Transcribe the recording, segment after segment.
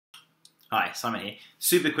Hi, Simon here.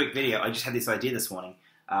 Super quick video. I just had this idea this morning.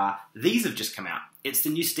 These have just come out. It's the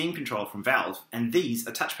new Steam controller from Valve, and these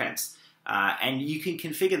are touchpads. And you can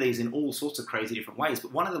configure these in all sorts of crazy different ways,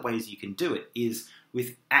 but one of the ways you can do it is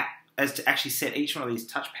to actually set each one of these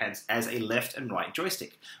touchpads as a left and right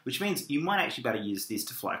joystick, which means you might actually be able to use this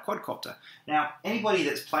to fly a quadcopter. Now, anybody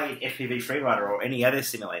that's played FPV Freerider or any other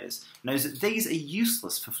simulators knows that these are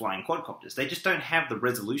useless for flying quadcopters. They just don't have the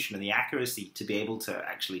resolution and the accuracy to be able to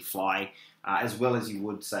actually fly as well as you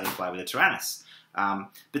would, say, fly with a Tyrannus.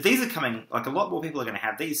 But these are coming, like a lot more people are going to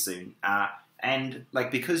have these soon, and like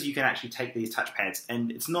because you can actually take these touchpads,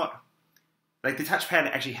 and it's not like the touchpad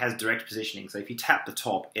actually has direct positioning, so if you tap the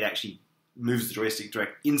top, it actually moves the joystick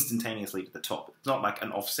instantaneously to the top. It's not like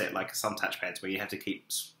an offset like some touchpads where you have to keep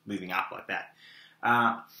moving up like that.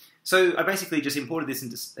 So I basically just imported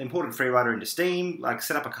Freerider into Steam, like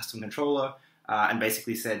set up a custom controller, and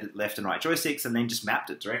basically said left and right joysticks, and then just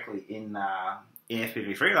mapped it directly in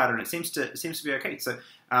FPV Freerider, and it seems to be okay. So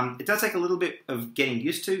it does take a little bit of getting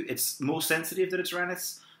used to. It's more sensitive than a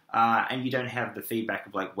Tyrannus. And you don't have the feedback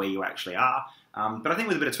of like where you actually are. But I think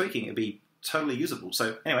with a bit of tweaking, it'd be totally usable.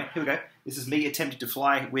 So anyway, here we go. This is me attempting to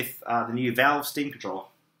fly with the new Valve Steam controller.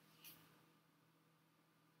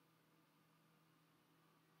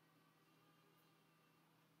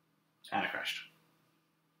 And it crashed.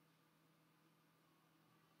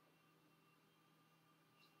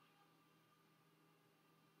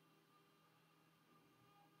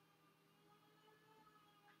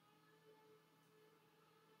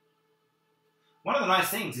 One of the nice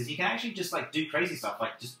things is you can actually just like do crazy stuff,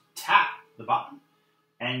 like just tap the button,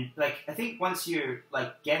 and like I think once you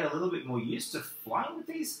like get a little bit more used to flying with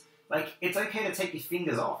these, like it's okay to take your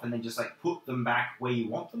fingers off and then just like put them back where you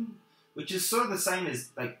want them, which is sort of the same as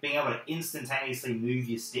like being able to instantaneously move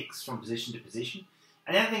your sticks from position to position.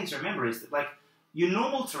 And the other thing to remember is that like your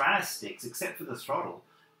normal Tyrannus sticks, except for the throttle,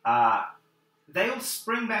 they all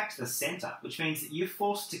spring back to the center, which means that you're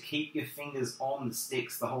forced to keep your fingers on the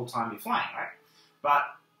sticks the whole time you're flying, right? But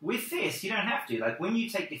with this, you don't have to. Like when you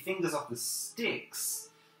take your fingers off the sticks,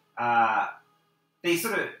 they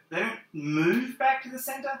don't move back to the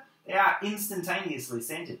center. They are instantaneously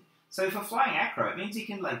centered. So for flying acro, it means you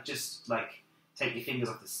can like just like take your fingers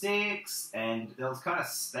off the sticks, and they'll kind of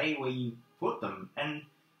stay where you put them. And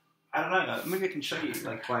I don't know, maybe I can show you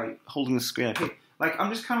like by holding the screen up here. Like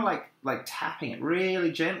I'm just kind of like tapping it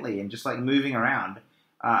really gently and just like moving around,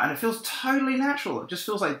 and it feels totally natural. It just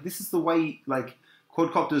feels like this is the way like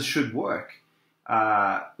quadcopters should work.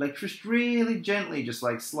 Like just really gently, just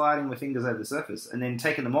like sliding my fingers over the surface and then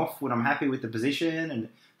taking them off when I'm happy with the position, and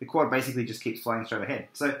the quad basically just keeps flying straight ahead.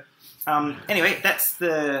 So anyway, that's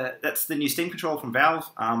the new Steam controller from Valve.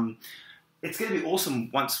 It's going to be awesome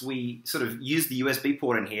once we sort of use the USB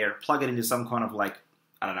port in here, plug it into some kind of like,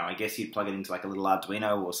 I don't know, I guess you'd plug it into like a little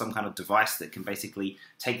Arduino or some kind of device that can basically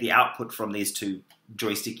take the output from these two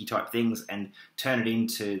joysticky type things and turn it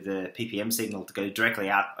into the PPM signal to go directly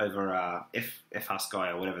out over FR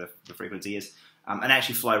Sky or whatever the frequency is, and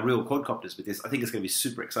actually fly real quadcopters with this. I think it's going to be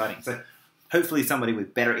super exciting. So hopefully somebody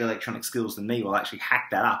with better electronic skills than me will actually hack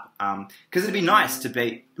that up, because it'd be nice to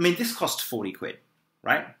be, I mean, this cost 40 quid,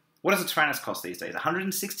 right? What does a Tyrannus cost these days?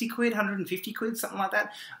 160 quid, 150 quid, something like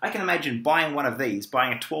that? I can imagine buying one of these,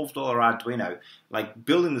 buying a $12 Arduino, like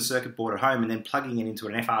building the circuit board at home and then plugging it into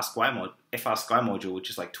an FR Sky module,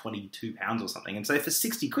 which is like 22 pounds or something. And so for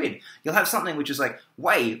 60 quid, you'll have something which is like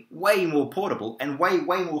way, way more portable and way,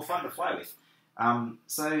 way more fun to fly with.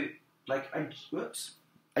 So, like,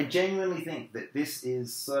 I genuinely think that this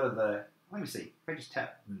is sort of the, let me see, if I just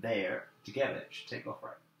tap there together, it should take off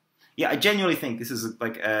right. Yeah, I genuinely think this is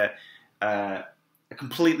like a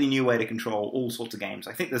completely new way to control all sorts of games.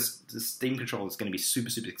 I think this Steam controller is going to be super,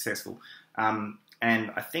 super successful, and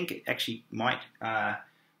I think it actually might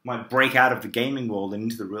break out of the gaming world and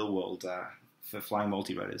into the real world for flying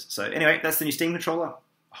multi-rotors. So anyway, that's the new Steam controller.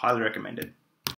 Highly recommended.